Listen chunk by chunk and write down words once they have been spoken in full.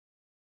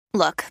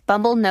Look,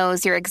 Bumble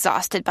knows you're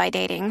exhausted by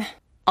dating.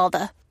 All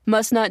the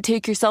must not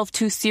take yourself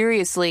too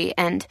seriously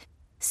and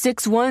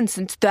 6'1"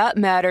 since that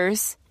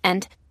matters.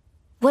 And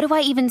what do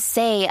I even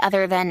say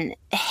other than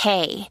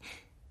hey?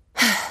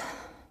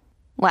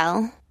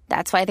 Well,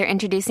 that's why they're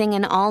introducing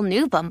an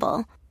all-new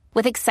Bumble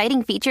with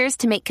exciting features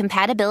to make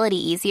compatibility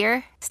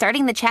easier,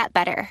 starting the chat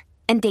better,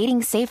 and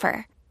dating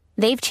safer.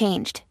 They've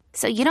changed,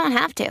 so you don't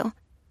have to.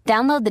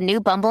 Download the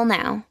new Bumble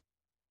now.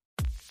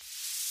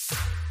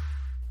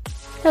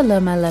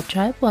 Hello, my love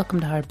tribe. Welcome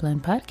to Heart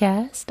Blend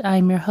Podcast.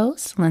 I'm your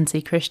host,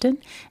 Lindsay Christian,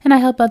 and I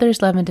help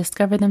others love and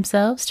discover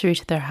themselves to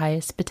reach their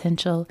highest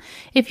potential.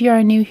 If you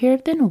are new here,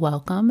 then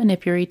welcome. And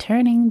if you're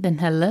returning, then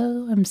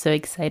hello. I'm so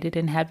excited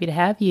and happy to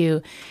have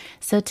you.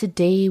 So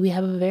today we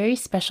have a very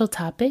special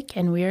topic,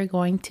 and we are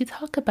going to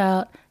talk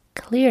about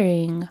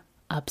clearing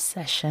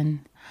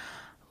obsession.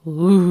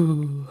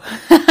 Ooh.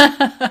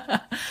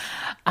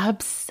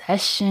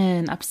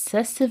 Obsession,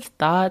 obsessive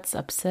thoughts,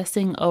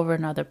 obsessing over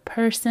another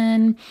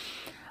person,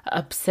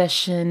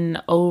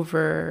 obsession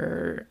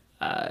over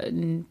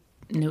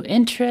new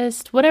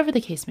interest, whatever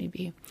the case may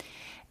be.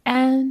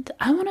 And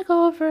I want to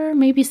go over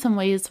maybe some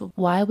ways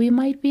why we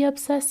might be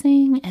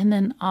obsessing and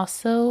then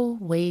also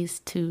ways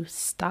to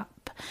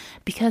stop.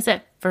 Because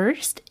at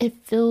first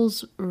it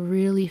feels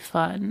really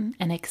fun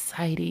and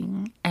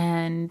exciting,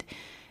 and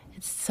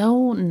it's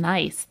so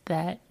nice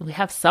that we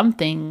have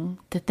something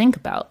to think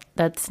about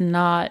that's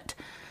not,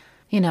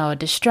 a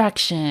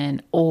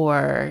distraction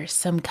or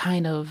some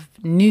kind of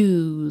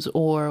news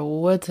or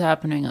what's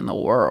happening in the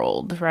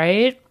world,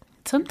 right?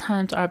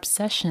 Sometimes our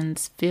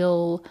obsessions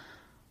feel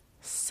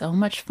so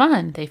much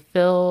fun. They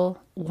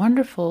feel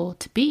wonderful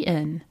to be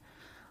in.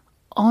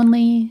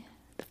 Only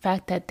the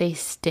fact that they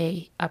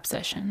stay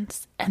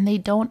obsessions and they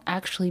don't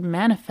actually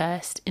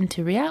manifest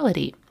into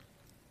reality.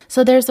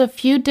 So there's a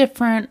few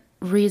different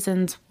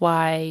reasons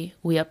why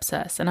we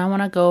obsess. And I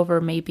want to go over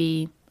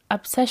maybe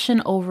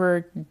obsession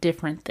over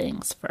different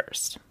things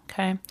first.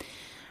 Okay.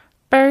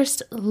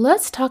 First,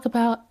 let's talk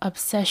about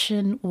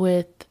obsession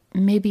with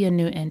maybe a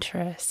new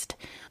interest.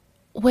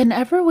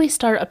 Whenever we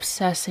start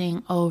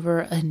obsessing over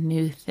a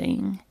new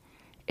thing,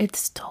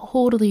 it's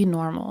totally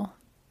normal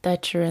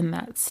that you're in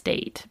that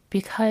state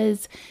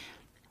because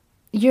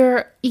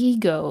your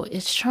ego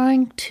is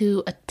trying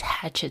to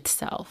attach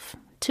itself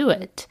to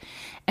it.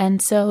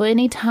 And so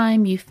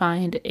anytime you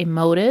find a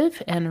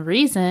motive and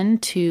reason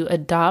to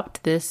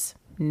adopt this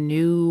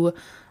new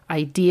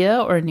idea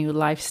or new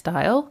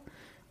lifestyle,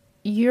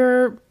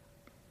 you're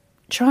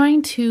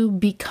trying to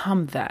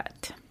become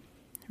that,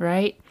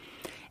 right?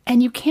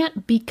 And you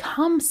can't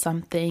become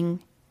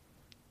something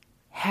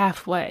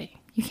halfway.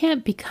 You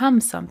can't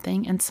become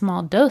something in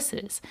small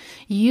doses.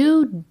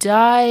 You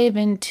dive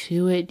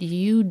into it,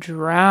 you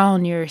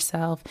drown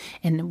yourself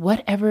in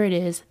whatever it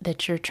is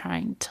that you're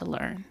trying to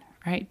learn,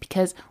 right?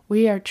 Because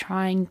we are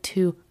trying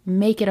to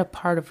make it a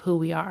part of who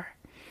we are.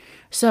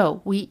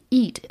 So we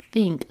eat,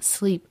 think,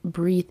 sleep,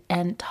 breathe,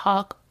 and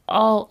talk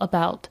all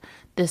about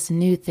this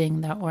new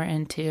thing that we're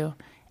into.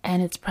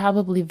 And it's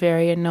probably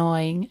very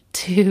annoying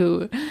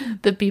to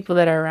the people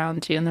that are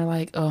around you. And they're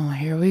like, oh,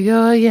 here we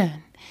go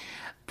again.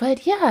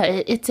 But yeah,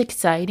 it's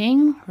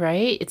exciting,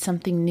 right? It's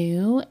something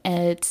new.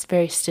 It's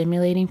very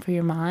stimulating for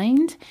your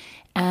mind.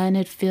 And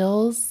it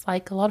feels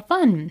like a lot of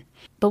fun.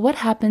 But what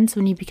happens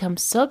when you become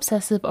so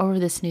obsessive over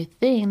this new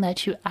thing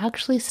that you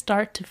actually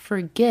start to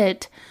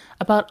forget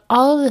about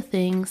all of the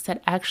things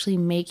that actually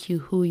make you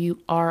who you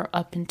are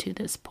up until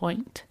this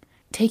point?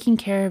 Taking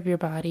care of your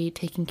body,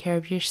 taking care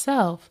of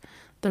yourself,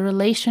 the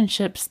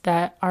relationships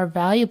that are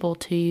valuable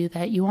to you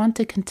that you want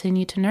to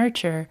continue to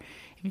nurture.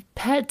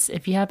 Pets,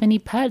 if you have any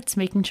pets,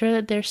 making sure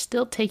that they're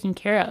still taken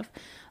care of.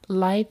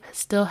 Life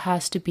still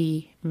has to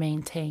be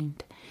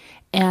maintained.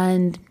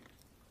 And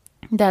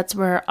that's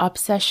where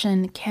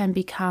obsession can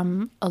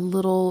become a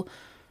little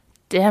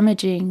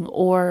damaging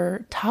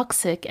or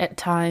toxic at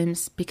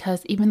times,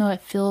 because even though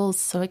it feels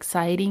so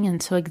exciting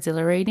and so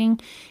exhilarating,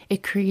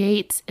 it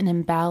creates an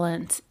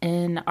imbalance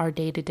in our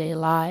day-to-day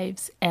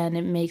lives, and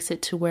it makes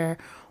it to where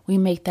we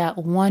make that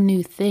one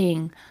new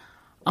thing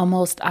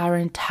almost our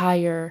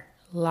entire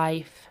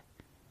life.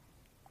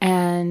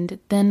 And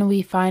then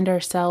we find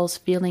ourselves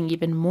feeling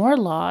even more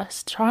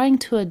lost, trying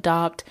to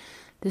adopt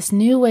this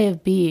new way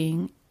of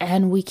being,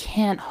 and we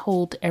can't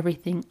hold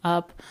everything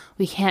up.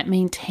 We can't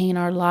maintain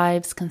our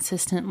lives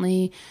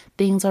consistently.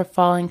 Things are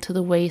falling to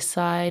the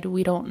wayside.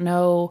 We don't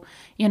know,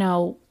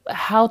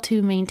 how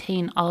to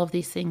maintain all of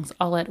these things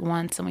all at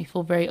once, and we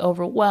feel very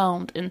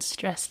overwhelmed and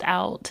stressed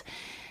out.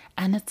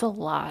 And it's a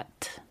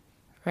lot,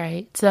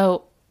 right?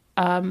 So,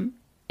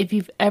 if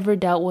you've ever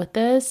dealt with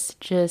this,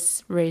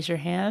 just raise your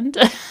hand,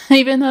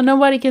 even though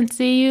nobody can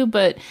see you,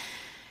 but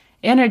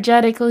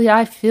energetically,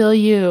 I feel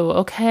you,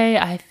 okay?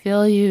 I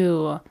feel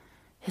you.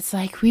 It's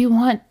like we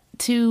want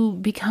to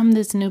become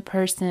this new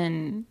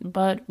person,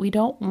 but we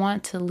don't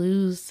want to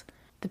lose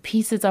the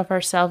pieces of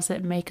ourselves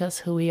that make us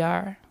who we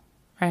are,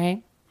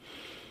 right?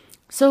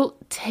 So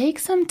take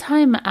some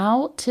time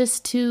out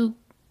just to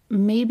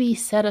maybe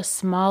set a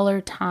smaller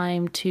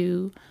time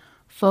to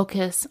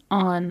focus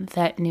on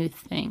that new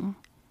thing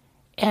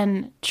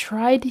and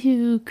try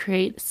to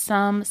create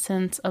some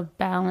sense of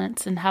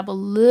balance and have a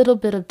little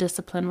bit of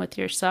discipline with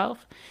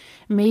yourself.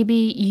 Maybe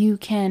you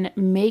can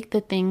make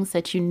the things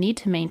that you need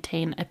to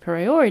maintain a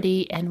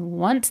priority, and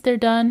once they're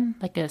done,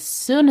 like as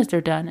soon as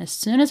they're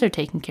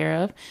taken care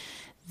of,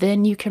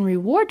 then you can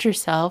reward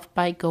yourself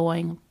by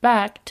going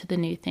back to the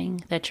new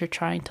thing that you're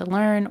trying to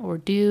learn or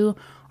do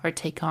or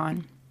take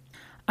on.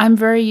 I'm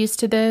very used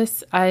to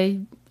this. I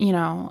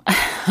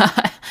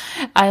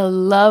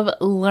love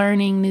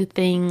learning new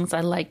things.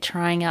 I like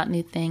trying out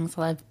new things.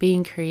 I love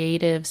being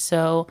creative.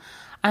 So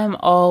I'm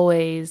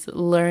always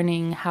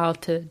learning how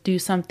to do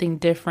something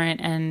different,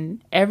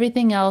 and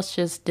everything else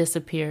just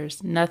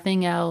disappears.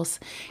 Nothing else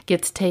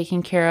gets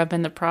taken care of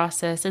in the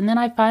process. And then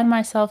I find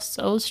myself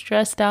so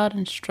stressed out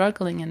and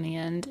struggling in the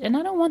end. And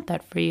I don't want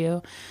that for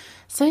you.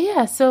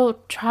 So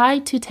try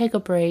to take a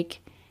break.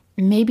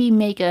 Maybe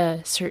make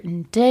a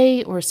certain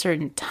day or a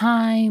certain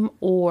time,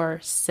 or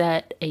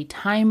set a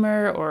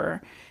timer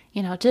or,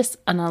 just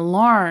an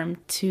alarm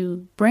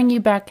to bring you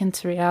back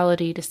into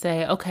reality to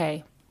say,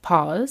 okay,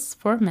 pause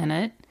for a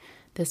minute.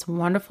 This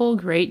wonderful,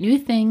 great new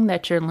thing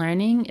that you're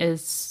learning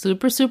is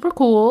super, super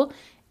cool.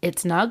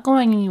 It's not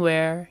going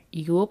anywhere.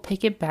 You will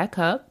pick it back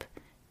up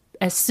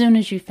as soon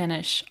as you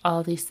finish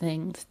all these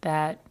things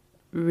that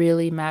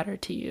really matter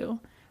to you.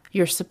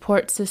 Your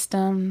support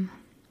system,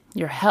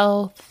 your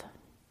health,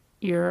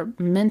 your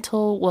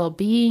mental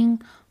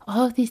well-being,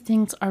 all of these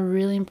things are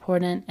really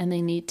important and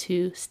they need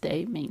to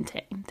stay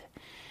maintained.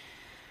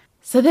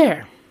 So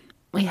there.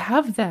 We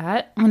have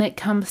that when it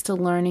comes to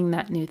learning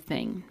that new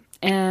thing.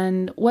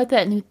 And what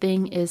that new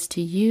thing is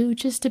to you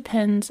just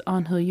depends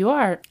on who you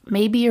are.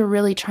 Maybe you're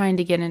really trying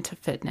to get into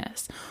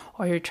fitness,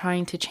 or you're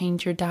trying to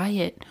change your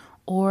diet,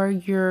 or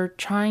you're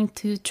trying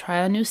to try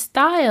a new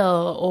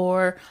style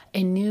or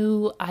a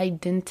new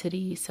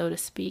identity, so to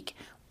speak.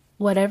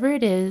 Whatever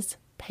it is,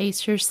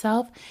 pace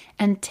yourself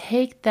and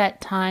take that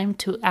time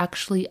to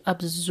actually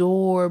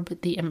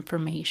absorb the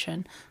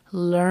information,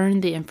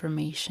 learn the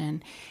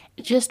information.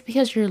 Just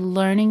because you're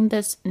learning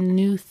this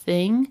new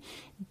thing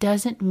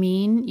doesn't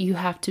mean you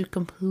have to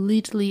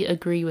completely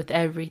agree with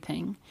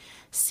everything.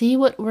 See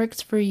what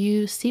works for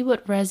you, see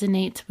what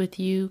resonates with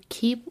you,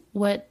 keep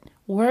what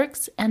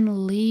works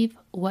and leave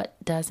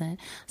what doesn't.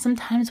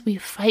 Sometimes we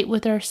fight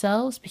with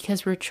ourselves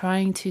because we're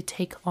trying to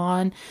take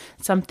on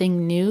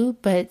something new,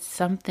 but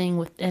something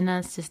within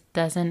us just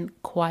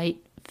doesn't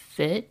quite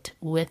fit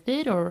with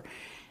it, or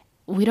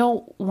we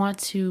don't want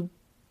to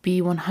be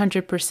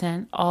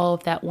 100% all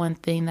of that one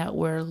thing that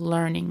we're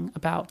learning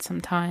about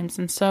sometimes.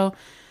 And so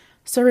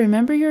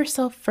remember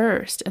yourself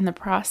first in the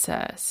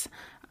process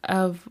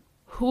of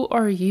who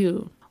are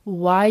you?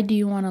 Why do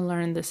you want to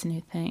learn this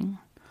new thing?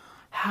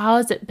 How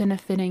is it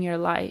benefiting your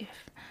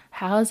life?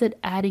 How is it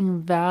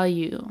adding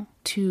value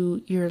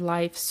to your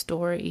life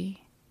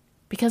story?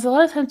 Because a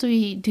lot of times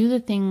we do the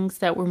things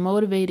that we're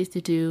motivated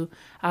to do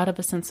out of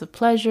a sense of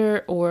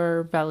pleasure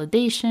or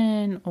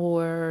validation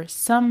or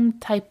some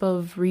type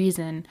of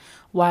reason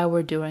why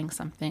we're doing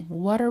something.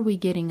 What are we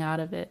getting out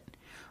of it?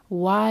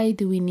 Why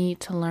do we need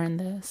to learn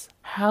this?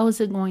 How is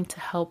it going to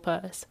help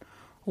us?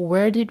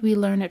 Where did we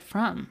learn it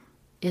from?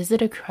 Is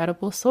it a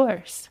credible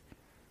source?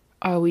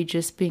 Are we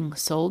just being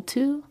sold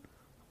to?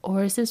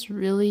 Or is this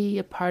really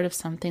a part of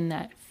something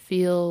that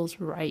feels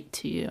right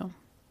to you?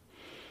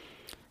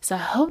 So I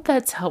hope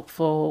that's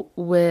helpful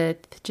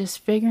with just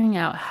figuring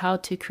out how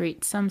to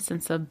create some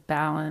sense of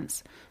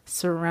balance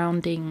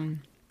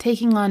surrounding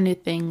taking on new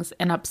things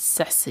and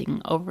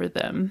obsessing over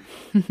them.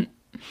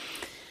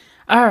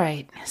 All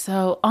right,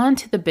 so on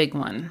to the big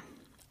one.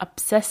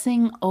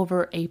 Obsessing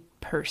over a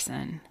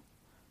person.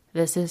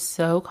 This is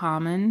so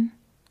common,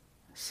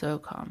 so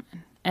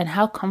common. And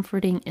how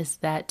comforting is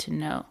that to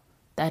know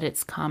that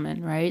it's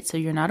common, right? So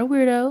you're not a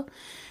weirdo.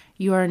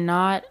 You are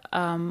not,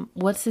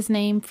 what's his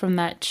name from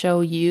that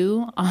show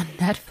You on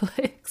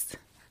Netflix?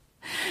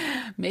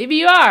 Maybe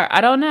you are,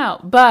 I don't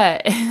know.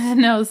 But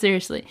no,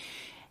 seriously,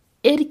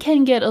 it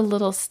can get a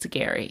little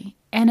scary.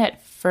 And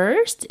at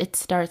first it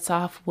starts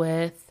off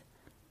with,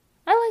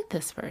 I like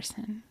this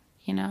person.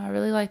 I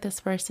really like this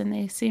person.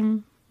 They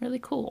seem really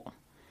cool.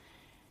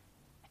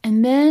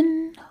 And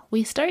then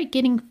we start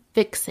getting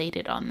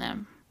fixated on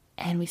them.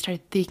 And we start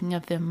thinking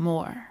of them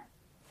more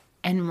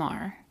and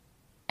more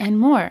and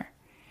more.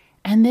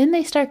 And then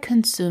they start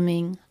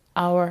consuming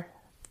our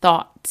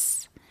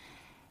thoughts.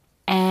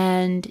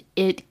 And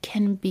it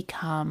can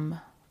become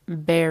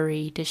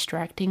very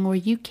distracting where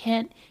you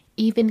can't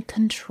even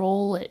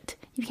control it.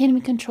 You can't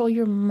even control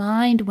your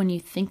mind when you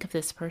think of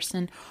this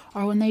person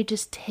or when they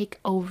just take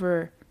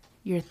over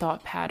your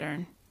thought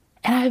pattern.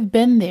 And I've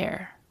been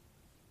there.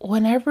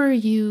 Whenever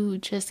you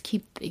just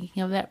keep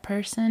thinking of that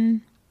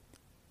person,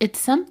 it's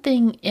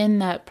something in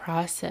that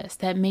process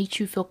that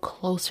makes you feel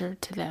closer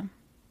to them.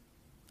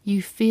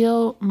 You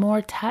feel more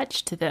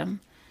attached to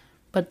them,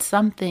 but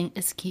something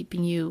is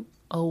keeping you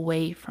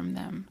away from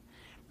them.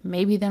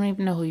 Maybe they don't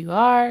even know who you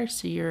are,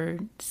 so you're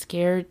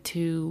scared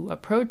to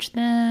approach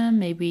them.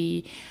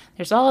 Maybe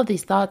there's all of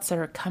these thoughts that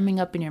are coming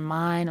up in your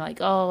mind, like,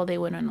 oh, they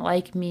wouldn't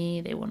like me,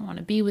 they wouldn't want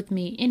to be with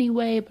me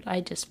anyway, but I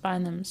just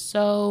find them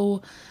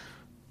so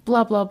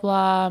blah, blah,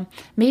 blah.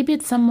 Maybe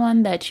it's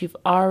someone that you've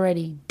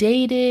already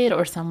dated,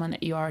 or someone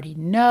that you already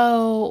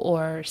know,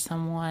 or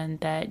someone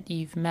that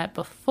you've met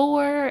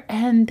before,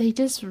 and they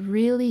just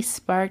really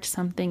sparked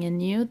something in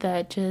you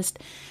that just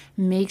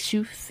makes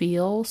you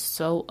feel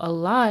so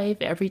alive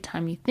every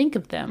time you think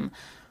of them.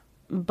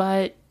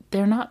 But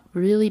they're not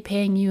really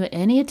paying you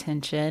any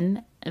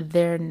attention.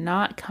 They're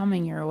not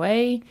coming your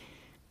way.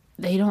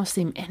 They don't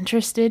seem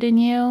interested in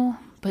you,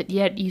 but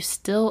yet you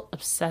still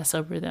obsess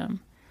over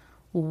them.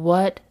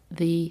 What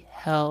the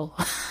hell?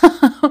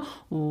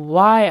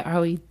 Why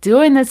are we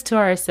doing this to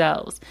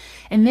ourselves?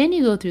 And then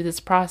you go through this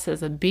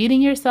process of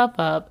beating yourself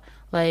up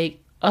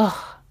like, ugh,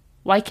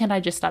 why can't I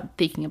just stop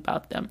thinking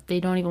about them? They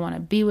don't even want to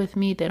be with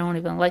me. They don't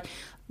even like.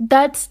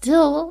 That's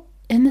still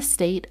in the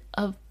state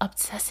of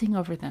obsessing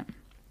over them.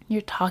 You're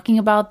talking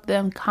about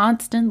them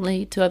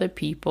constantly to other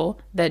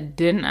people that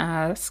didn't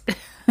ask.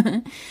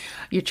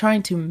 You're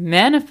trying to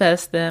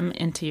manifest them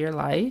into your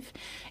life.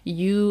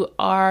 You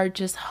are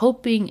just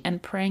hoping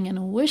and praying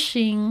and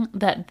wishing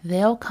that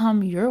they'll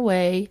come your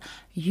way.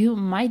 You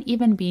might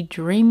even be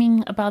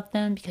dreaming about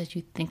them because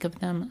you think of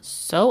them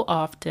so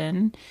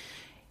often.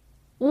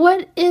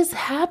 What is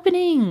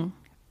happening?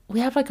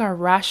 We have like our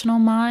rational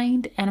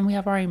mind and we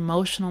have our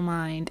emotional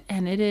mind,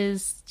 and it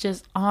is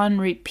just on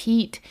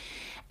repeat.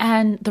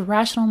 And the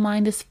rational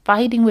mind is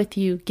fighting with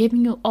you,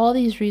 giving you all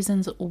these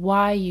reasons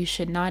why you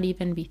should not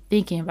even be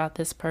thinking about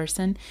this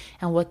person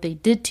and what they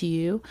did to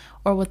you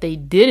or what they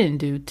didn't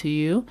do to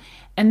you.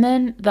 And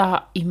then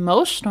the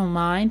emotional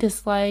mind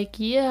is like,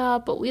 yeah,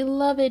 but we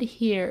love it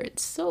here.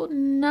 It's so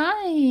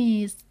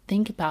nice.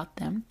 Think about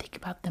them. Think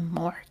about them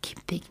more.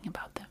 Keep thinking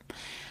about them.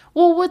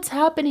 Well, what's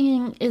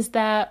happening is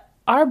that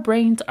our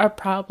brains are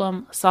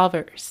problem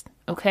solvers,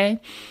 okay?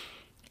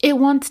 It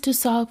wants to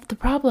solve the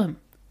problem.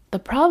 The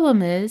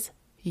problem is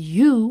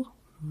you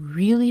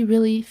really,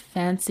 really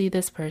fancy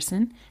this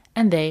person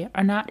and they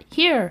are not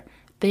here.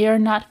 They are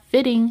not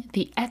fitting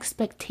the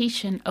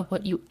expectation of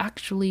what you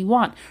actually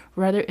want.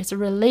 Whether it's a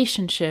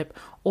relationship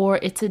or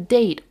it's a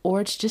date or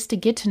it's just to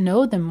get to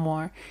know them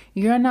more,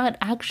 you're not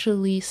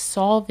actually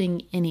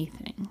solving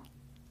anything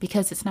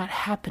because it's not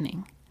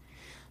happening.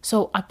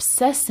 So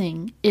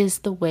obsessing is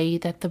the way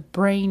that the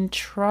brain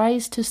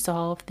tries to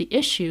solve the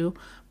issue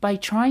by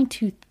trying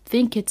to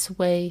think its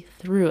way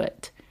through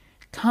it.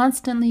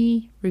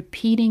 Constantly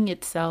repeating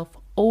itself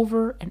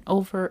over and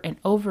over and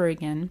over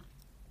again.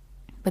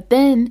 But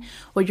then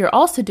what you're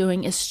also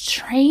doing is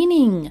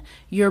training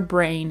your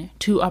brain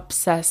to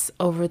obsess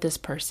over this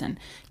person,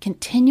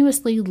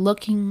 continuously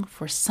looking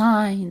for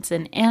signs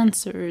and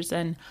answers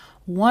and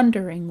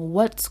wondering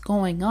what's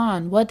going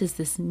on. What does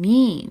this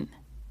mean?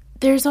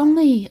 There's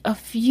only a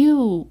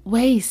few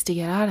ways to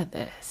get out of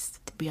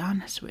this, to be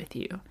honest with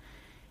you.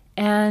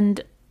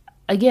 And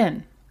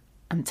again,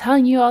 I'm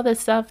telling you all this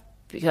stuff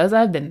because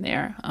I've been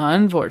there,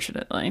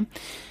 unfortunately.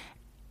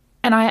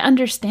 And I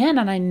understand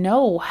and I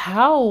know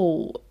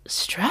how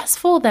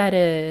stressful that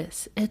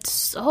is. It's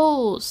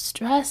so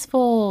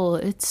stressful.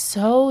 It's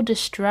so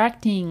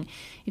distracting.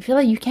 You feel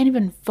like you can't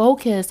even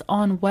focus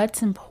on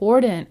what's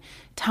important.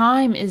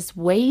 Time is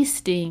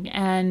wasting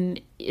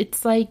and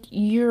it's like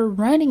you're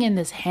running in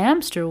this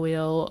hamster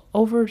wheel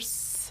over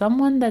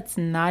someone that's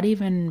not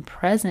even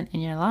present in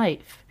your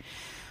life.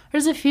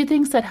 There's a few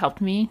things that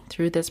helped me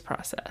through this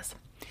process.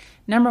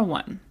 Number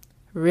one,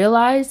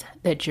 realize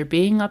that you're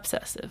being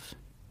obsessive.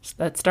 So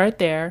let's start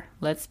there.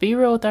 Let's be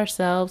real with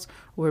ourselves.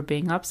 We're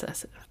being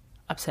obsessive.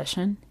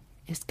 Obsession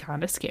is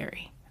kind of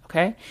scary,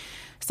 okay?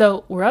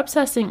 So we're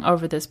obsessing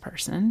over this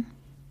person,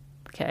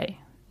 okay?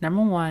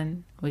 Number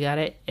one, we got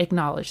to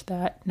acknowledge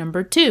that.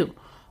 Number two,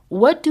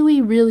 what do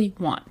we really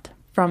want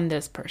from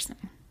this person?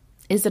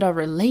 Is it a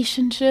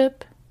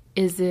relationship?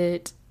 Is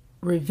it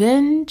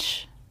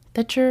revenge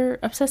that you're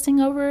obsessing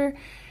over?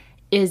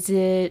 Is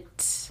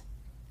it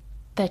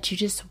that you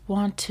just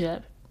want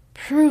to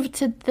prove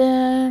to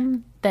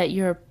them that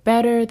you're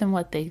better than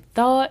what they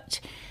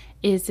thought?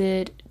 Is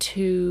it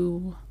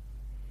to...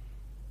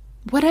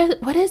 What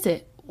is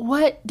it?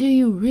 What do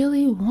you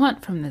really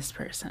want from this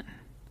person?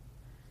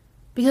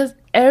 Because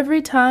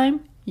every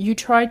time you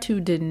try to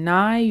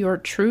deny your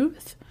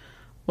truth,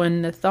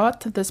 when the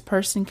thought of this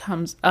person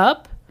comes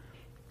up,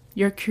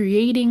 you're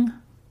creating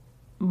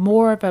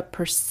more of a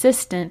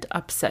persistent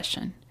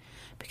obsession.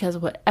 Because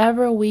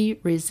whatever we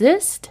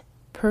resist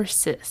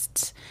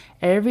persists.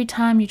 Every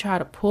time you try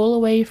to pull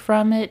away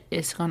from it,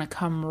 it's going to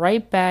come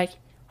right back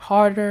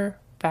harder,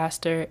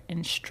 faster,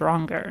 and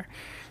stronger.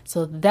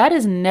 So that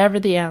is never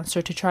the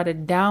answer to try to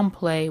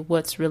downplay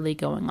what's really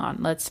going on.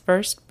 Let's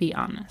first be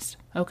honest.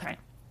 Okay,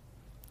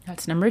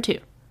 that's number two.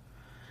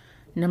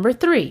 Number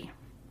three,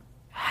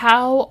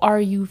 how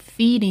are you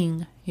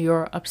feeding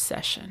your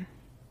obsession?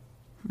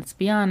 Let's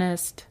be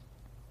honest.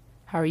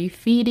 How are you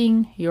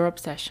feeding your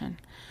obsession?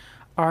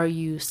 Are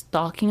you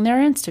stalking their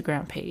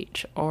Instagram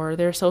page or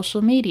their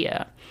social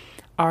media?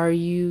 Are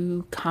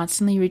you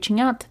constantly reaching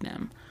out to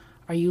them?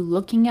 Are you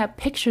looking at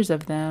pictures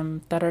of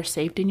them that are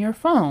saved in your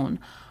phone?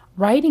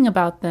 Writing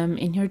about them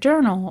in your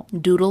journal,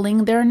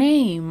 doodling their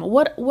name,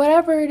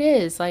 whatever it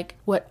is, like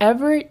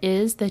whatever it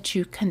is that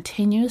you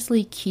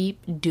continuously keep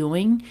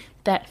doing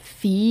that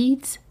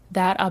feeds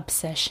that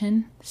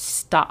obsession,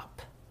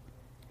 stop.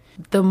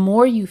 The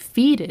more you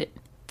feed it,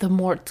 the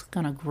more it's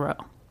gonna grow.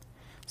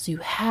 So you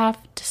have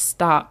to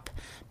stop.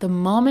 The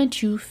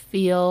moment you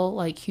feel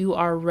like you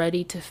are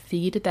ready to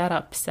feed that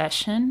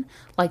obsession,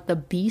 like the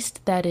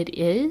beast that it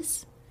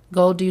is,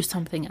 go do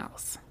something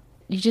else.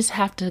 You just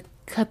have to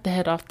cut the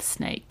head off the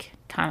snake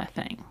kind of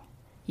thing.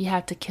 You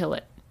have to kill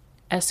it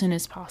as soon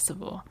as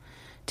possible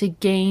to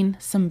gain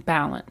some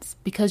balance,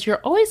 because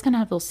you're always going to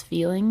have those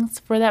feelings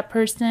for that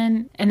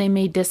person and they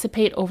may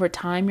dissipate over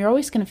time. You're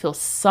always going to feel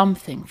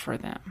something for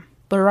them.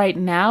 But right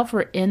now, if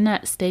we're in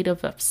that state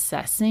of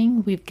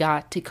obsessing, we've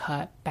got to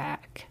cut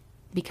back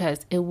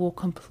because it will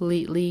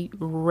completely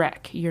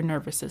wreck your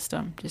nervous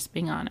system, just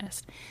being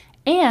honest.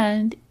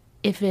 And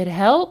if it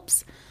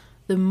helps,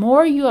 the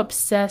more you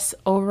obsess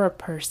over a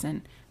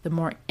person, the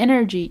more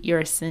energy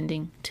you're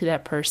sending to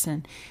that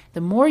person.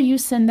 The more you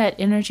send that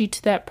energy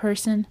to that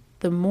person,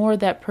 the more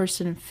that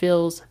person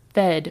feels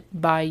fed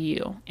by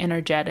you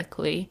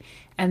energetically,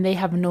 and they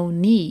have no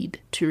need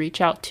to reach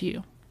out to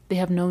you. They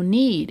have no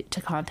need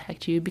to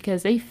contact you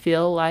because they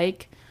feel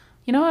like,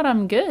 you know what,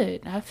 I'm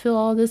good. I feel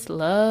all this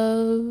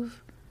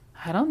love.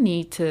 I don't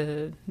need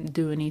to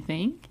do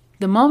anything.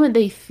 The moment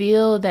they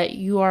feel that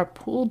you are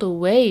pulled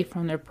away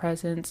from their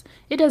presence,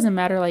 it doesn't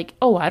matter like,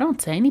 oh, I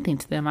don't say anything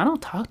to them. I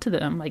don't talk to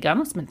them. Like, I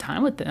don't spend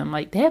time with them.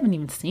 Like, they haven't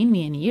even seen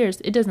me in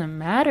years. It doesn't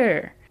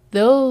matter.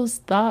 Those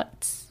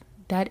thoughts,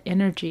 that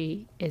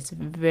energy is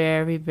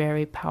very,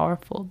 very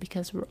powerful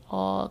because we're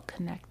all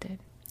connected,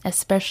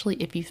 especially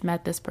if you've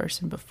met this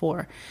person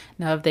before.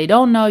 Now, if they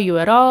don't know you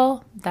at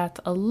all,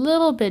 that's a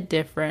little bit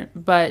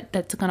different, but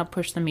that's going to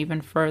push them even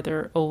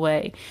further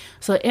away.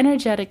 So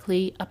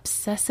energetically,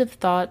 obsessive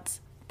thoughts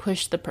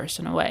push the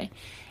person away.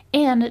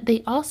 And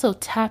they also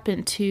tap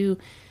into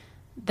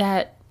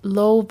that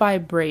low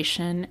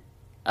vibration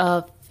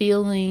of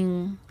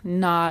feeling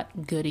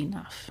not good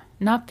enough,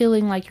 not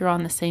feeling like you're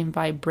on the same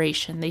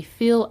vibration. They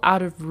feel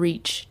out of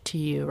reach to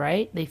you,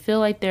 right? They feel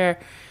like they're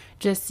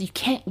just, you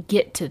can't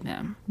get to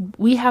them.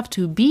 We have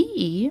to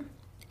be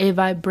a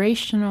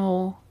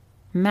vibrational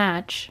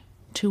match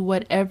to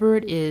whatever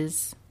it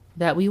is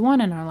that we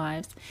want in our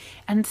lives.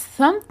 And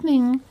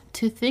something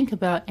to think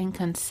about and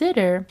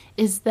consider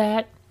is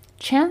that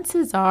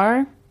chances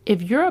are,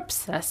 if you're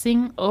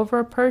obsessing over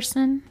a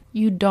person,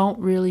 you don't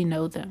really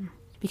know them.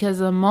 Because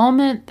the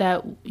moment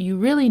that you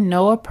really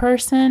know a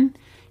person,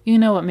 you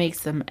know what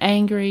makes them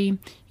angry,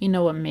 you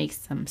know what makes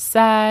them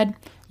sad.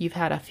 You've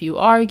had a few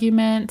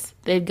arguments,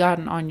 they've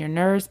gotten on your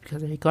nerves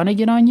because they're going to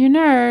get on your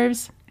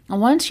nerves.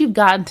 And once you've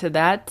gotten to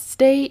that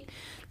state,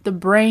 the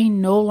brain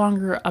no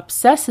longer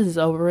obsesses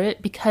over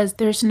it because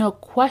there's no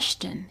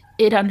question.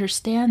 It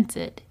understands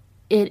it.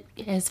 It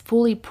has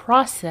fully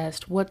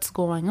processed what's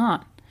going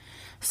on.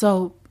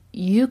 So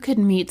you could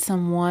meet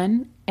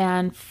someone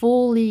and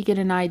fully get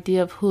an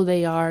idea of who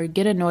they are,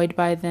 get annoyed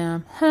by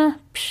them.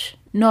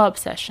 No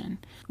obsession.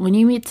 When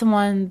you meet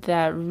someone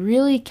that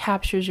really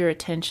captures your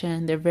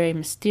attention, they're very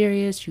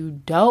mysterious,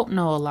 you don't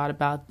know a lot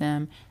about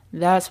them,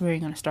 that's where you're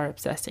going to start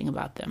obsessing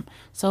about them.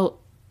 So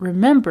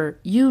remember,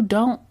 you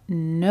don't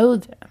know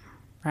them,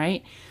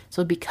 right?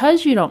 So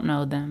because you don't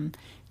know them,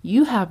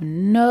 you have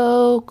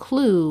no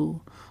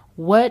clue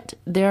what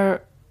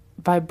their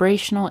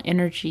vibrational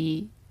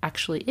energy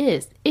actually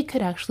is. It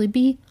could actually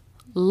be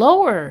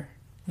lower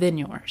than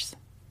yours.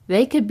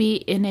 They could be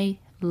in a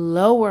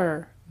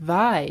lower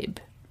vibe.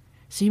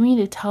 So you mean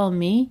to tell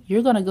me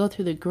you're going to go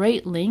through the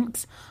great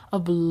lengths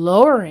of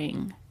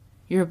lowering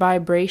your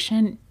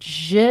vibration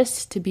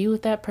just to be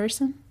with that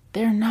person?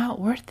 They're not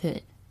worth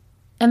it.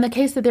 In the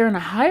case that they're in a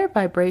higher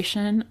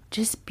vibration,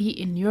 just be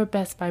in your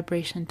best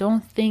vibration.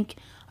 Don't think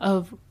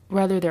of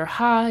whether they're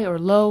high or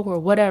low or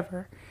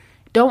whatever.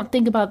 Don't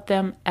think about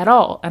them at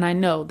all. And I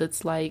know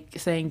that's like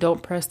saying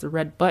don't press the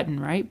red button,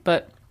 right?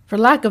 But for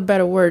lack of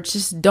better words,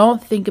 just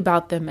don't think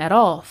about them at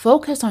all.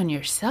 Focus on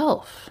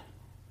yourself.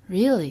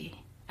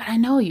 Really. And I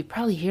know you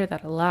probably hear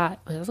that a lot.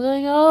 But it's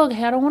like, oh,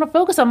 okay, I don't want to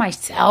focus on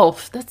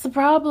myself. That's the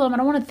problem. I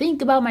don't want to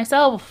think about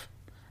myself.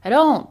 I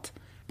don't.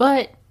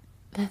 But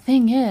the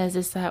thing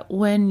is that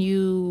when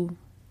you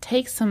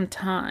take some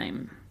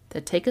time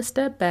to take a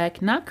step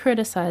back, not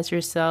criticize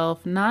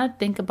yourself, not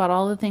think about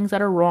all the things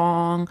that are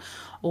wrong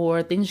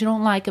or things you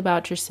don't like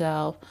about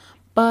yourself,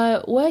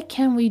 but what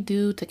can we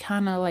do to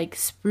kind of like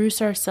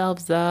spruce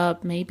ourselves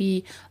up,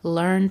 maybe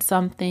learn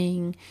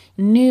something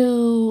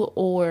new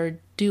or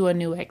do a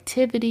new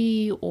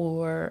activity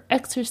or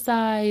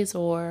exercise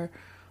or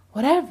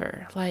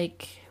whatever,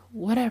 like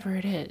whatever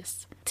it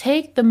is.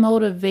 Take the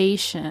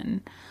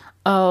motivation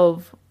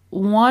of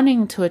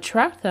wanting to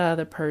attract that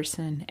other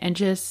person and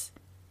just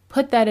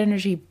put that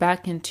energy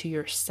back into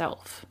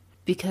yourself.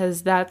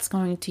 because that's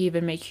going to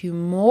even make you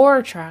more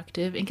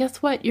attractive. And guess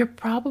what? You're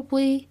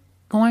probably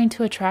going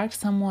to attract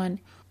someone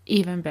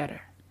even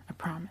better. I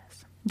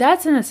promise.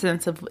 That's in a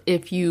sense of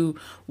if you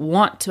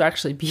want to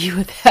actually be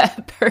with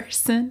that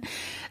person.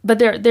 But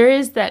there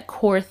is that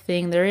core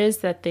thing. There is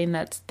that thing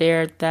that's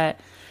there,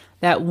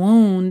 that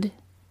wound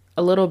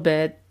a little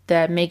bit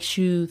that makes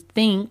you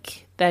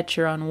think that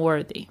you're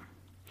unworthy.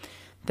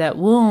 That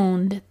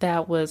wound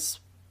that was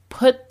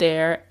put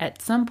there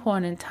at some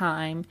point in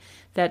time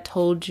that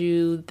told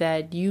you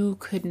that you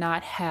could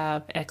not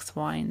have X,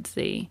 Y, and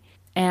Z.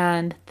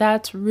 And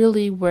that's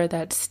really where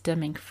that's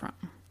stemming from.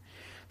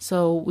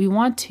 So we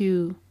want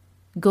to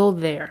go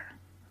there,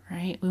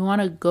 right? We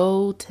want to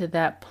go to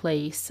that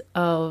place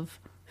of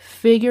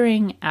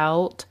figuring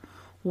out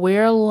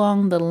where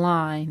along the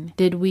line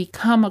did we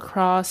come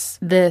across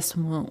this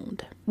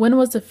wound? When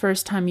was the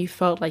first time you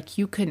felt like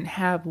you couldn't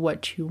have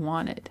what you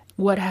wanted?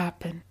 What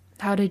happened?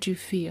 How did you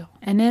feel?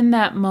 And in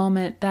that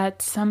moment,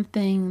 that's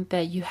something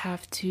that you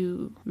have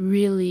to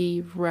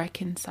really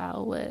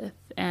reconcile with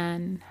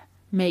and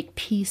make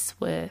peace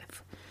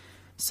with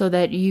so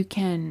that you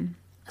can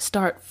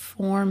start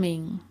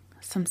forming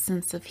some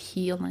sense of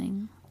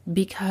healing.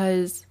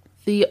 Because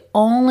the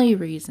only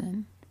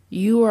reason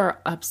you are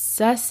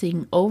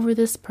obsessing over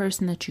this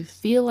person that you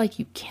feel like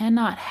you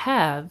cannot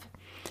have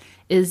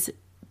is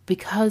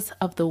because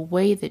of the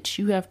way that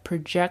you have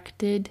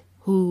projected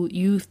who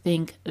you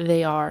think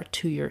they are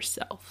to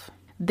yourself.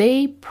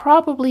 They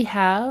probably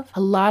have a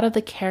lot of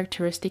the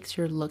characteristics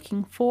you're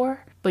looking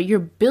for, but you're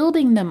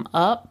building them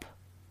up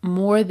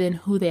more than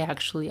who they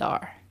actually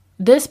are.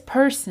 This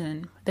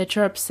person that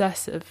you're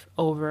obsessive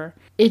over,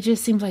 it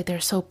just seems like they're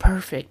so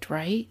perfect,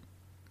 right?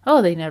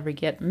 Oh, they never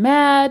get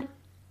mad.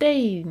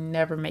 They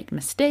never make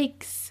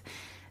mistakes.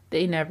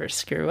 They never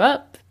screw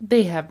up.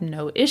 They have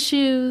no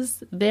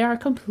issues. They are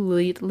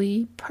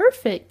completely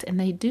perfect and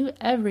they do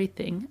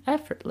everything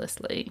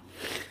effortlessly.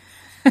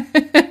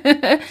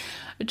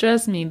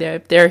 Trust me,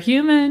 they're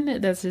human.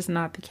 That's just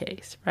not the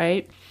case,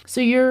 right? So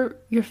you're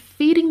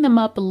feeding them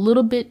up a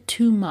little bit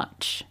too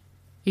much.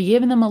 You're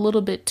giving them a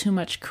little bit too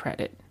much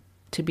credit,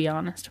 to be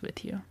honest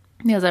with you.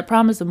 Because I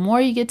promise the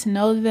more you get to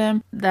know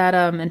them, that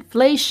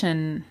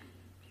inflation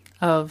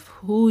of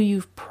who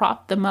you've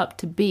propped them up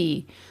to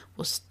be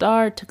will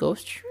start to go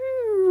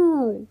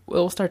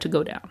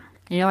down.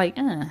 And you're like,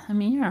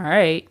 you're all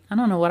right. I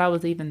don't know what I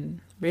was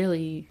even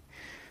really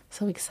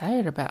so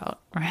excited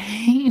about,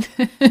 right?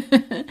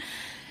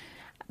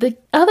 The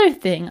other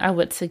thing I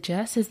would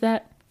suggest is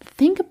that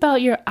think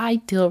about your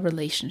ideal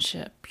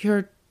relationship,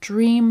 your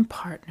dream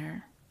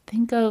partner.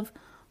 Think of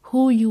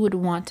who you would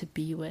want to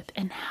be with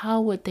and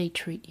how would they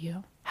treat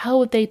you? How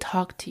would they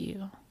talk to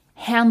you?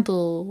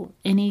 Handle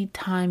any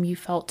time you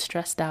felt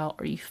stressed out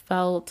or you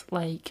felt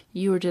like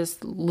you were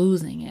just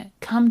losing it.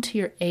 Come to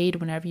your aid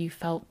whenever you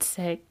felt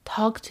sick.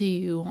 Talk to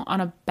you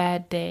on a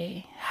bad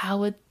day. How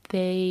would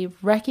they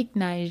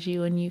recognize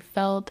you when you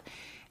felt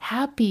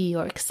happy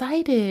or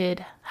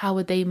excited? How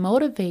would they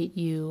motivate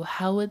you?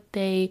 How would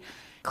they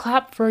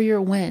clap for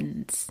your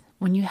wins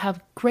when you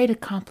have great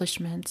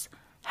accomplishments?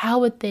 How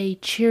would they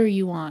cheer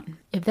you on?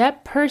 If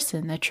that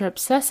person that you're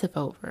obsessive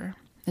over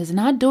is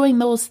not doing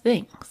those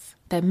things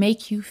that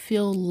make you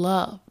feel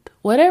loved,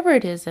 whatever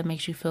it is that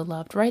makes you feel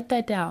loved, write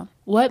that down.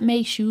 What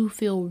makes you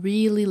feel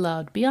really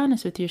loved? Be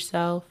honest with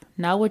yourself.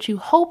 Not what you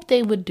hope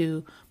they would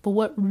do, but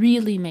what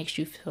really makes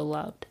you feel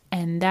loved.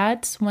 And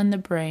that's when the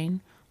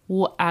brain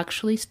will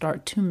actually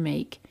start to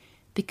make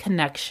the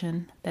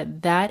connection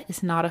that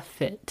is not a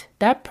fit.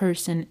 That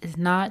person is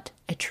not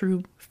a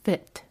true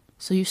fit.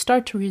 So you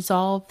start to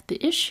resolve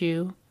the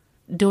issue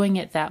doing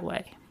it that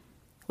way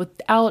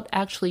without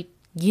actually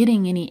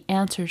getting any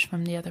answers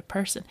from the other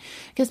person,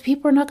 because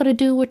people are not going to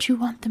do what you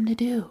want them to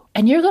do.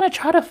 And you're going to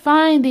try to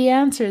find the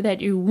answer that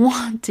you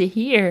want to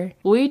hear.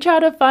 We try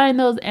to find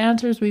those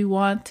answers we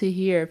want to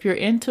hear. If you're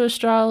into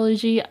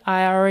astrology,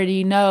 I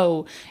already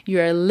know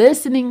you're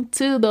listening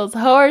to those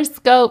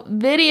horoscope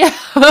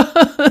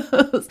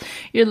videos.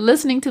 You're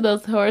listening to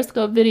those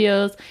horoscope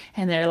videos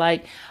and they're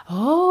like,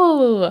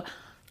 oh,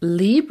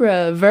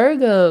 Libra,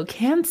 Virgo,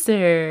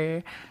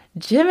 Cancer,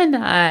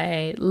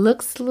 Gemini,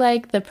 looks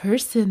like the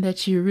person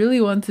that you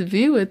really want to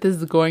be with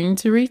is going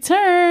to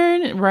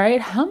return, right?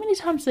 How many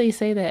times do they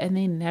say that and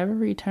they never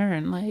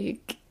return?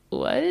 Like,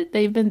 what?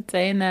 They've been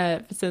saying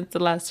that since the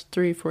last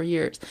 3-4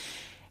 years.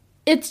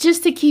 It's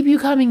just to keep you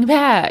coming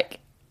back.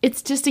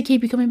 It's just to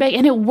keep you coming back.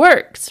 And it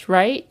works,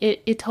 right?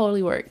 It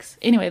totally works.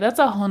 Anyway, that's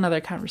a whole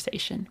nother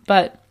conversation.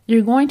 But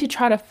you're going to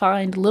try to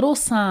find little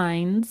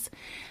signs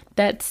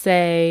that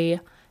say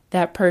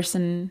that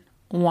person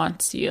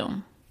wants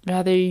you.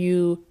 Rather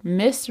you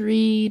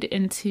misread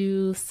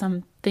into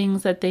some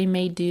things that they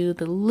may do,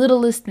 the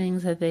littlest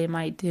things that they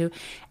might do.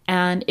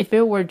 And if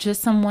it were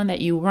just someone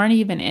that you weren't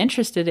even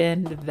interested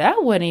in,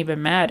 that wouldn't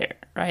even matter,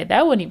 right?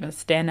 That wouldn't even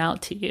stand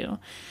out to you.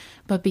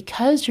 But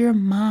because your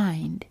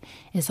mind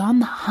is on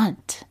the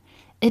hunt,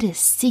 it is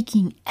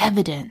seeking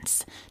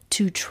evidence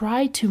to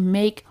try to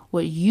make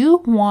what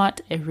you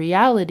want a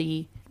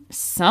reality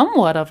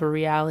somewhat of a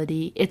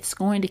reality, it's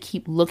going to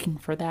keep looking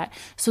for that.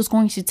 So it's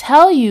going to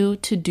tell you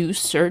to do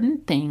certain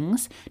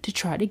things to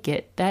try to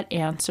get that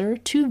answer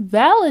to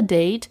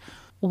validate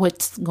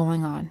what's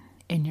going on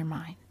in your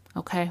mind.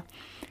 Okay.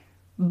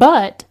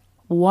 But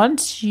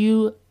once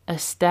you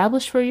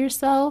establish for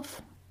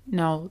yourself,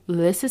 no,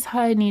 this is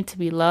how I need to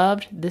be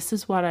loved. This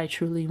is what I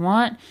truly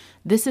want.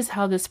 This is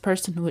how this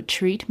person would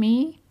treat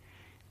me.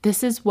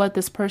 This is what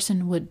this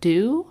person would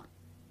do.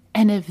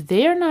 And if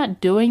they're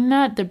not doing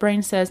that, the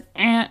brain says,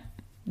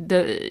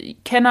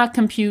 cannot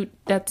compute.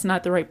 That's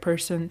not the right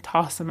person.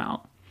 Toss them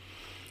out.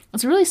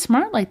 It's really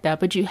smart like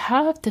that, but you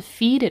have to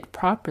feed it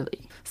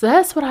properly. So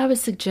that's what I would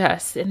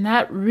suggest. And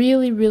that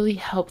really, really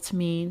helped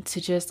me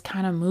to just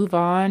kind of move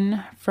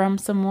on from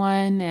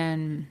someone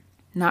and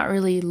not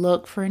really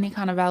look for any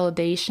kind of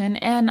validation.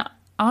 And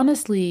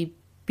honestly,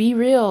 be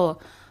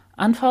real.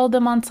 Unfollow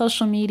them on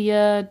social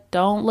media.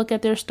 Don't look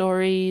at their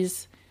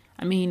stories.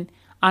 I mean,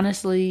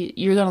 honestly,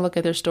 you're going to look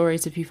at their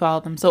stories if you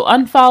follow them. So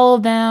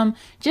unfollow them.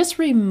 Just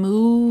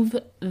remove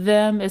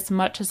them as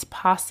much as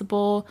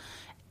possible.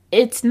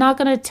 It's not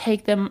going to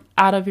take them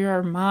out of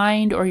your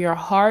mind or your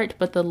heart,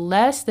 but the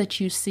less that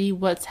you see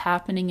what's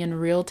happening in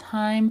real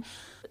time,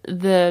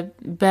 the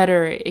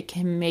better it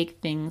can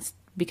make things,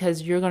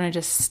 because you're going to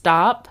just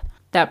stop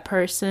that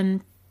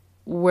person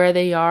where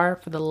they are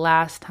for the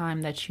last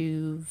time that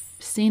you've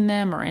seen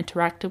them or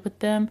interacted with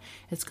them.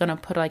 It's going to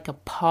put like a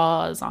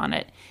pause on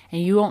it,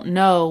 and you won't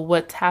know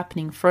what's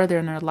happening further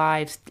in their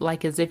lives,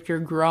 like as if you're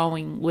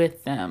growing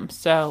with them.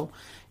 So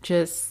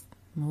just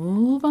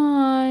move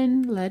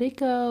on, let it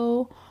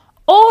go.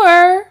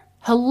 Or,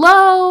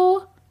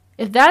 hello,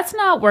 if that's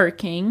not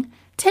working,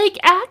 take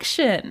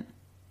action.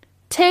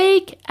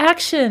 Take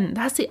action.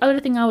 That's the other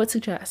thing I would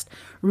suggest.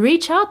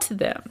 Reach out to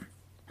them.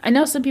 I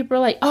know some people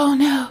are like, oh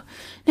no,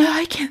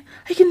 I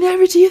can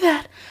never do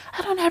that.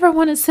 I don't ever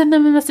want to send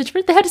them a message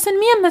first. They had to send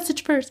me a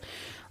message first.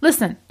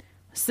 Listen,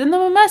 send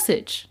them a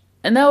message,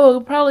 and that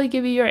will probably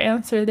give you your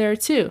answer there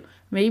too.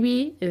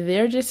 Maybe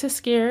they're just as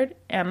scared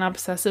and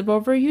obsessive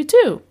over you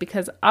too,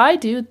 because I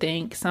do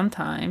think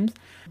sometimes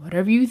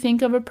whatever you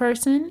think of a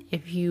person,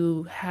 if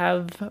you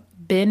have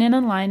been in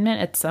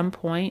alignment at some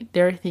point,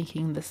 they're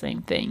thinking the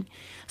same thing.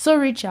 So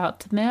reach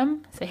out to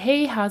them, say,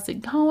 hey, how's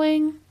it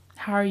going?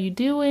 How are you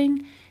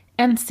doing?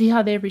 And see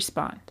how they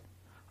respond.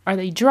 Are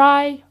they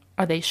dry?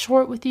 Are they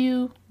short with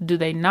you? Do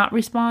they not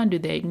respond? Do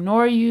they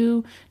ignore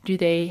you? Do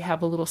they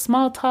have a little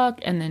small talk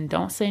and then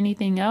don't say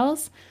anything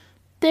else?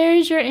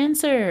 There's your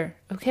answer,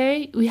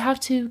 okay? We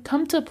have to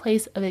come to a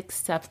place of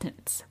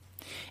acceptance.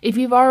 If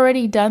you've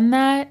already done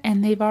that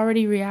and they've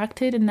already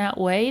reacted in that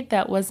way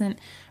that wasn't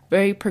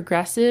very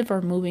progressive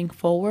or moving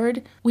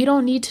forward, we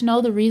don't need to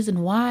know the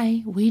reason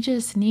why. We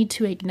just need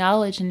to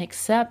acknowledge and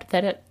accept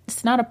that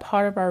it's not a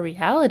part of our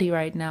reality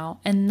right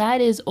now, and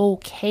that is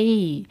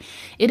okay.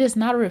 It is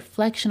not a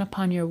reflection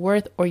upon your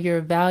worth or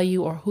your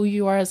value or who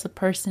you are as a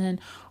person,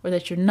 or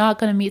that you're not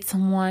going to meet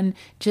someone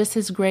just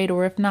as great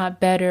or if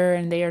not better,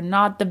 and they are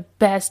not the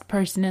best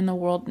person in the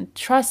world. And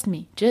trust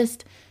me,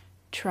 just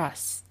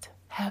trust.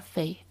 Have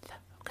faith,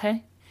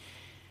 okay?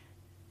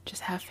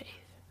 Just have faith.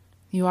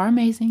 You are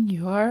amazing.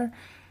 You are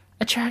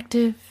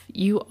attractive.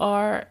 You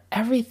are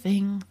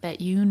everything that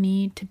you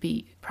need to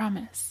be.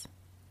 Promise.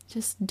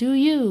 Just do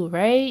you,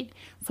 right?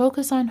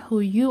 Focus on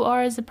who you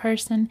are as a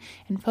person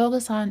and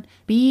focus on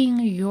being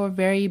your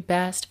very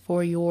best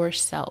for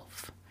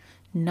yourself,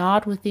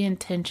 not with the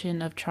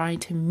intention of trying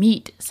to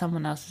meet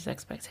someone else's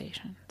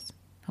expectations.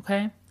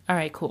 Okay? All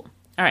right, cool.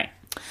 All right.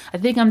 I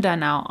think I'm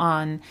done now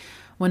on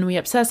when we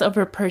obsess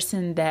over a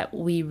person that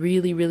we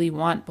really, really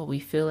want, but we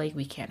feel like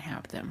we can't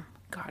have them.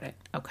 Got it.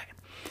 Okay.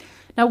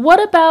 Now,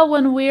 what about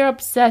when we're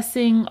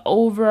obsessing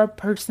over a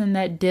person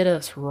that did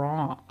us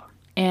wrong?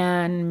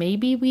 And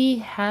maybe we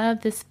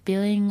have this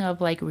feeling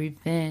of like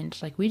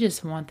revenge, like we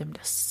just want them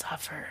to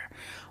suffer.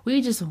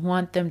 We just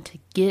want them to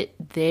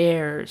get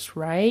theirs,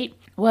 right?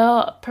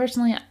 Well,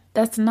 personally,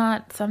 that's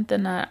not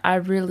something that I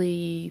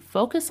really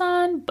focus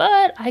on,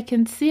 but I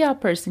can see how a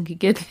person could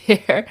get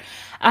there.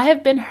 I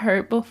have been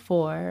hurt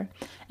before,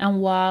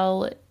 and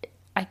while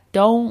I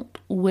don't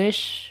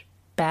wish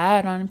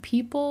bad on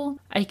people,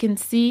 I can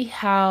see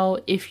how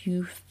if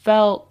you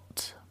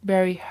felt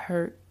very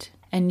hurt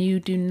and you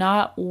do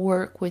not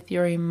work with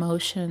your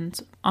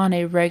emotions on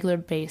a regular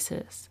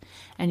basis,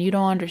 and you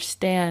don't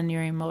understand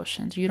your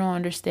emotions, you don't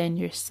understand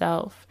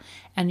yourself,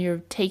 and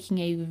you're taking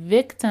a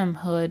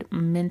victimhood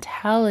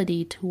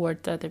mentality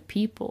towards other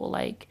people,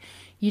 like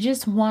you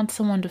just want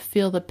someone to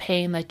feel the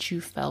pain that you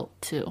felt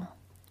too.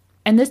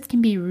 And this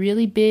can be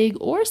really big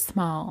or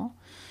small.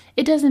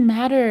 It doesn't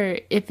matter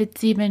if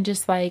it's even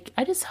just like,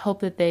 I just hope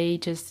that they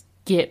just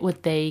get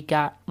what they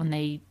got when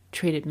they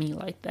treated me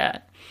like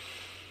that.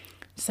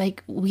 It's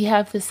like we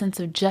have this sense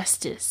of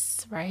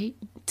justice, right?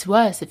 To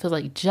us, it feels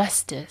like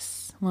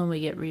justice when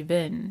we get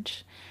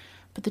revenge.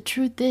 But the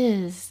truth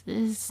is,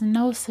 there's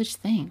no such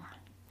thing.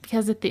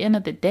 Because at the end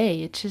of the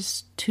day, it's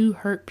just two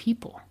hurt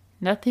people.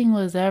 Nothing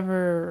was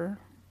ever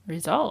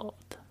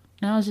resolved.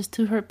 Now it's just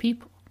two hurt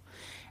people.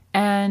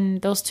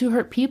 And those two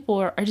hurt people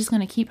are just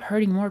going to keep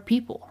hurting more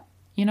people.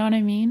 You know what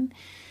I mean?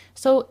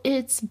 So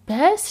it's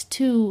best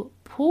to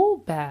pull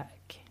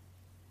back,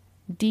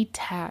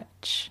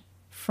 detach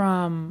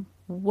from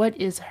what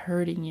is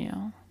hurting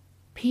you.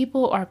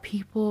 People are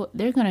people.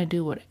 They're going to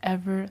do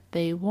whatever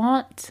they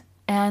want,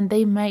 and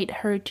they might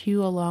hurt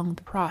you along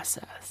the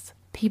process.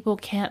 People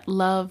can't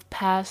love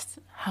past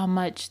how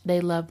much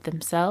they love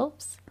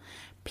themselves.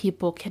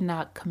 People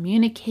cannot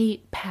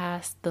communicate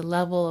past the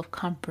level of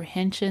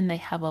comprehension they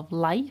have of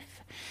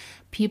life.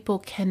 People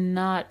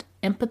cannot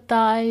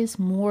empathize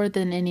more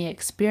than any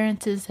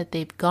experiences that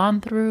they've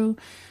gone through.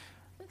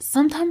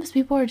 Sometimes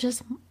people are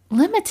just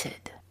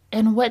limited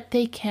in what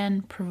they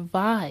can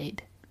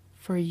provide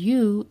for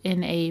you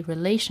in a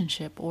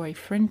relationship or a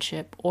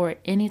friendship or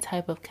any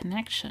type of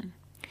connection.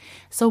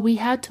 So we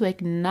have to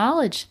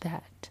acknowledge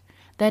that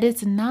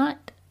it's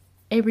not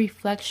a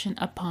reflection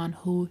upon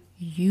who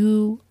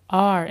you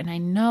are. And I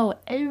know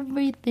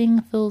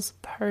everything feels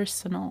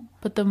personal,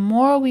 but the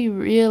more we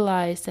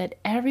realize that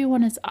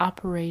everyone is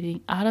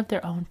operating out of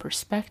their own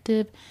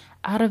perspective,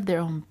 out of their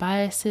own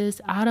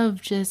biases, out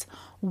of just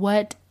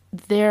what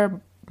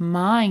their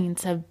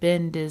minds have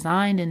been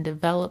designed and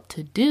developed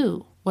to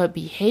do, what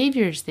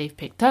behaviors they've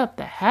picked up,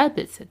 the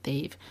habits that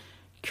they've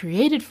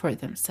created for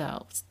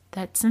themselves,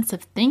 that sense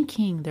of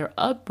thinking, their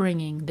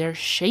upbringing, their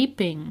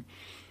shaping,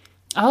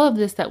 all of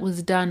this that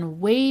was done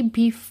way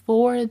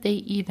before they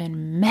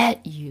even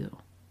met you.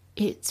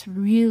 It's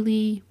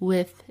really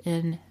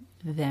within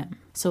them.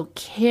 So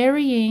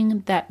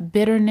carrying that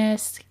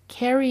bitterness,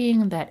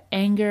 carrying that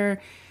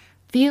anger,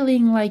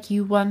 feeling like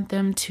you want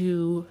them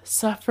to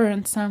suffer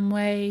in some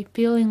way,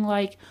 feeling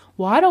like,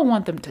 well, I don't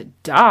want them to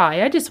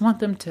die. I just want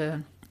them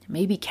to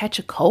maybe catch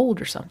a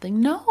cold or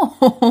something.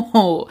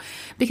 No,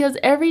 because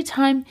every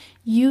time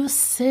you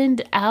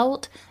send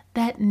out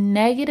that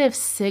negative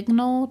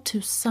signal to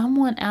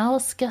someone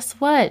else, guess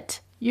what?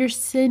 You're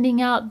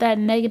sending out that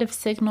negative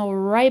signal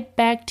right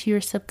back to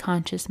your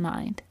subconscious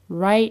mind,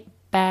 right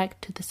back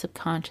to the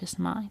subconscious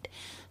mind.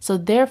 So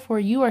therefore,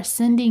 you are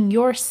sending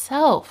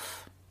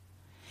yourself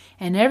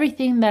and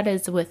everything that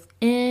is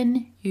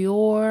within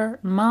your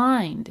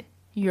mind,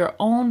 your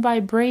own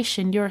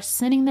vibration, you're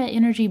sending that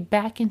energy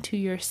back into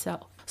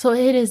yourself. So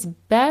it is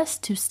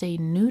best to stay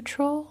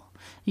neutral.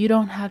 You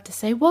don't have to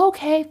say, well,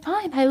 okay,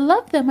 fine, I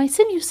love them. I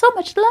send you so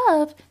much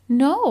love.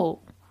 No,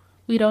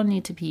 we don't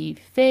need to be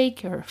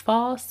fake or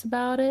false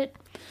about it.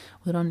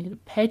 We don't need to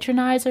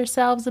patronize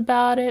ourselves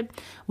about it.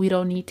 We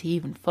don't need to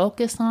even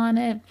focus on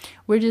it.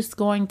 We're just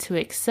going to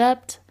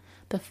accept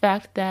the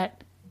fact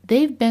that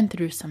they've been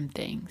through some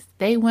things.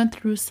 They went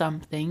through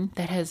something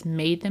that has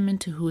made them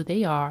into who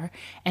they are,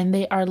 and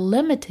they are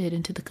limited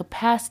into the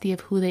capacity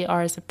of who they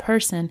are as a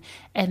person,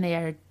 and they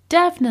are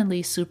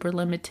definitely super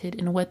limited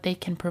in what they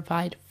can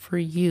provide for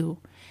you.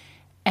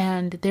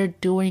 And they're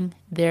doing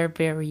their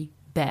very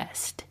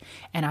best.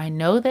 And I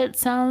know that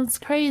sounds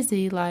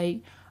crazy, like,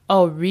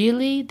 oh,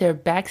 really? They're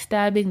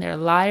backstabbing, they're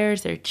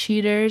liars, they're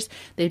cheaters,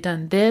 they've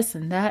done this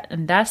and that,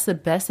 and that's the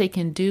best they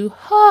can do.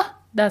 Huh,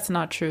 that's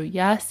not true.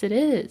 Yes, it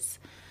is.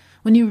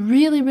 When you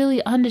really,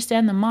 really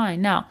understand the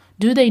mind. Now,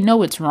 do they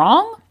know it's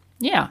wrong?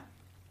 Yeah.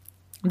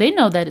 They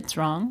know that it's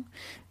wrong.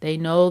 They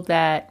know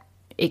that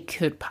it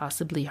could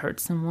possibly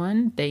hurt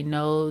someone. They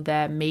know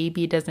that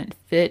maybe it doesn't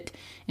fit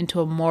into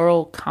a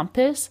moral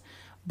compass.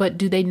 But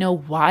do they know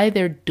why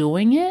they're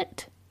doing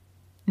it?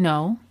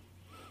 No.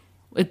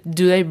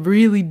 Do they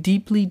really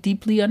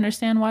deeply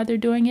understand why they're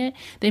doing it?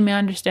 They may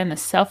understand the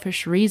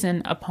selfish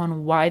reason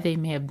upon why they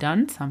may have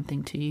done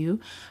something to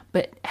you,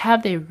 but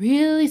have they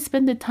really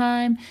spent the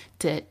time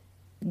to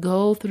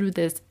go through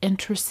this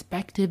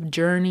introspective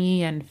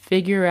journey and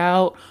figure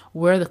out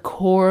where the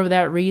core of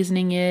that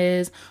reasoning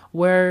is,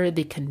 where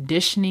the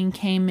conditioning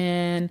came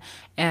in,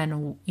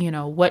 and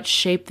what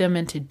shaped them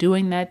into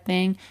doing that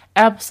thing?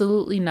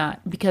 Absolutely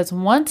not. Because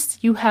once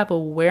you have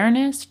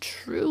awareness,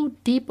 true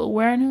deep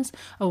awareness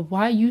of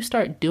why you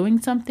start doing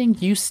something,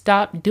 you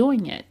stop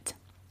doing it.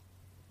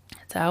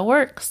 That's how it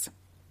works.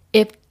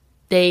 If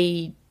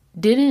they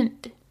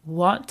didn't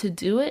want to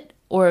do it,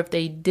 or if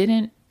they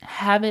didn't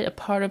have it a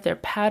part of their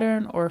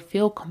pattern or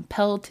feel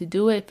compelled to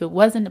do it, if it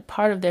wasn't a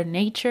part of their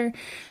nature,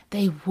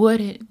 they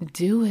wouldn't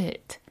do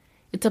it.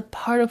 It's a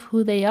part of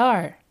who they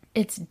are.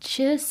 It's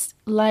just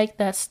like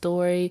that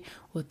story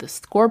with the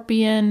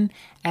scorpion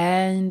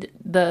and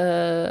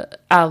the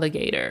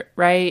alligator,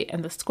 right?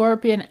 And the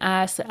scorpion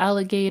asked the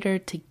alligator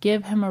to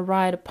give him a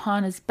ride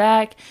upon his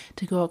back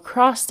to go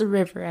across the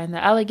river. And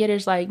the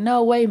alligator's like,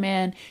 no way,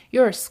 man,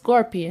 you're a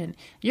scorpion.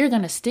 You're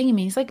going to sting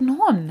me. He's like,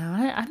 no, I'm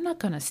not. I'm not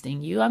going to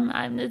sting you. I'm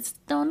not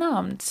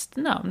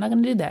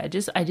going to do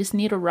that. I just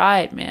need a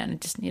ride, man. I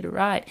just need a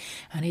ride.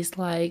 And he's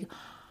like,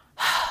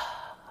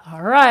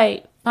 all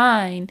right,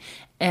 fine.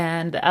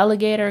 And the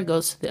alligator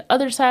goes to the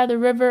other side of the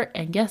river.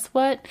 And guess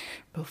what?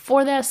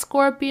 Before that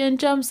scorpion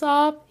jumps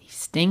off, he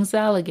stings the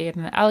alligator.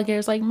 And the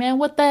alligator's like, man,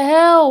 what the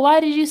hell? Why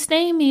did you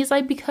sting me? He's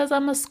like, because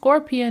I'm a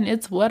scorpion.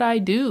 It's what I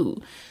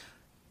do.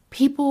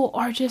 People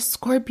are just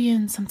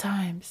scorpions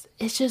sometimes.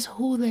 It's just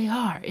who they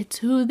are. It's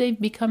who they've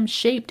become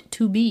shaped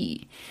to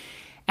be.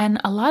 And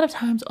a lot of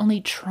times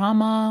only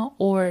trauma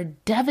or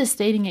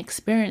devastating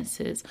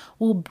experiences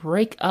will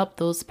break up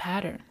those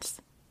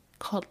patterns.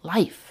 Called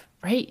life,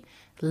 right?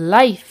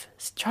 Life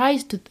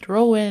tries to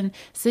throw in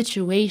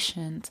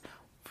situations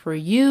for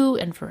you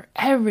and for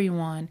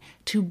everyone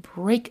to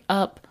break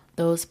up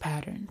those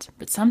patterns.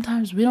 But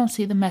sometimes we don't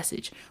see the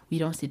message. We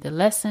don't see the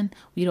lesson.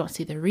 We don't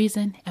see the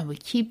reason. And we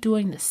keep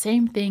doing the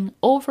same thing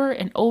over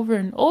and over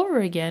and over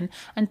again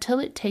until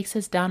it takes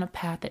us down a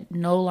path that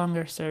no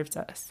longer serves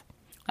us.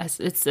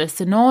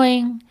 It's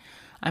annoying.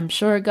 I'm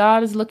sure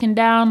God is looking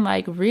down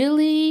like,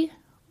 really?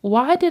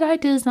 Why did I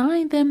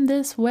design them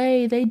this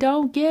way? They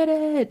don't get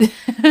it.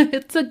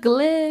 It's a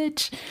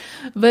glitch.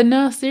 But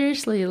no,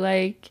 seriously,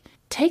 like,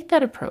 take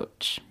that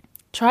approach.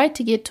 Try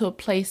to get to a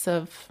place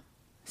of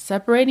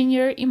separating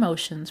your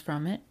emotions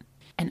from it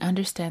and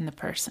understand the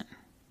person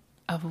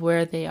of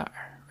where they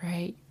are,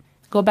 right?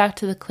 Go back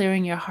to the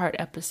clearing your heart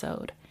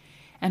episode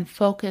and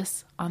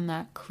focus on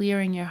that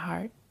clearing your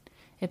heart.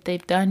 If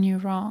they've done you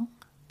wrong,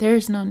 there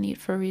is no need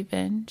for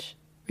revenge.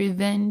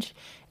 Revenge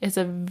is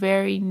a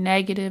very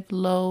negative,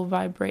 low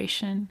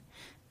vibration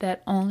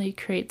that only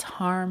creates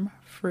harm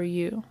for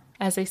you.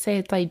 As I say,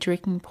 it's like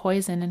drinking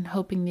poison and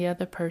hoping the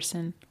other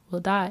person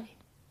will die.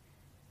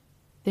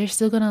 They're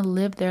still going to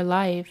live their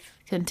life,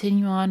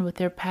 continue on with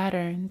their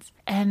patterns,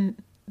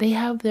 and they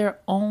have their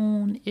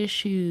own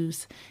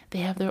issues. They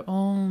have their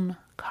own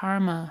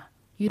karma.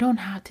 You don't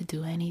have to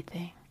do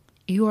anything.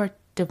 You are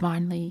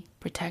divinely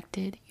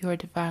protected. You are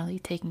divinely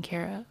taken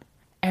care of.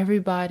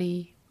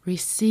 Everybody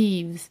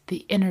receives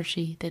the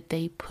energy that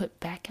they put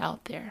back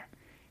out there.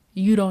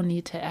 You don't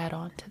need to add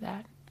on to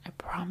that. I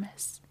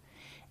promise.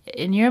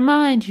 In your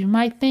mind, you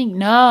might think,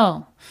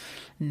 no,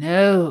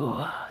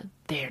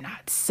 they're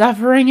not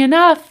suffering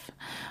enough.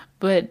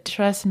 But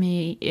trust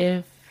me,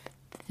 if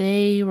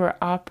they were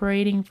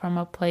operating from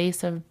a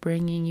place of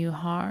bringing you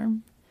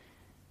harm,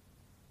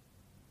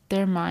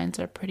 their minds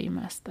are pretty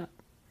messed up.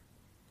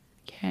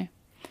 Okay?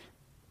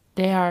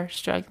 They are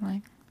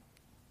struggling.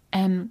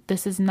 And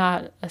this is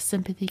not a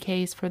sympathy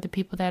case for the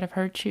people that have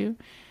hurt you.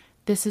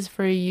 This is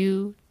for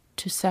you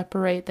to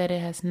separate that it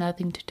has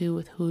nothing to do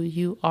with who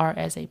you are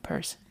as a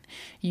person.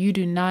 You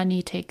do not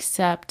need to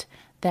accept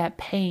that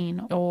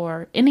pain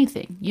or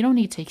anything. You don't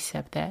need to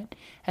accept that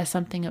as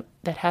something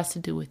that has to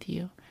do with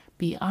you.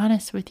 Be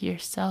honest with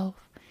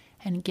yourself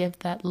and give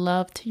that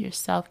love to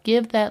yourself.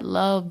 Give that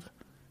love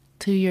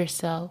to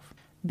yourself.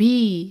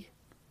 Be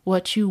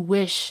what you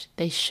wish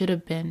they should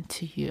have been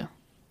to you.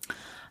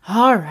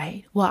 All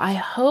right. Well, I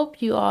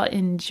hope you all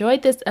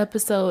enjoyed this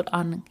episode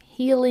on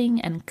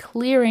healing and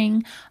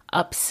clearing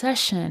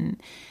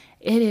obsession.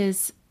 It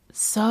is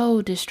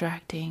so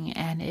distracting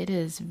and it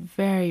is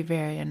very,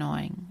 very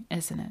annoying,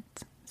 isn't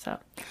it? So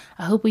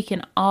I hope we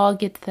can all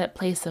get to that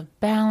place of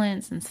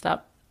balance and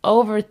stop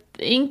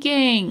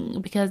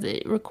overthinking, because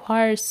it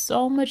requires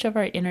so much of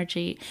our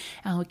energy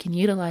and we can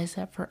utilize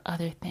that for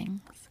other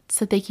things.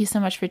 So thank you so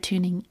much for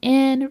tuning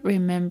in.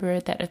 Remember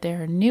that if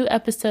there are new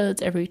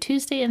episodes every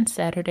Tuesday and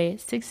Saturday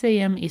at 6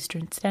 a.m.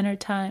 Eastern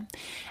Standard Time,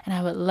 and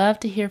I would love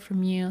to hear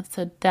from you.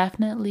 So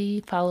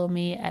definitely follow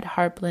me at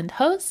Heartblend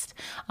Host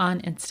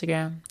on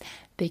Instagram.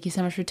 Thank you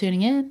so much for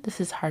tuning in.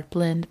 This is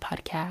Heartblend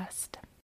Podcast.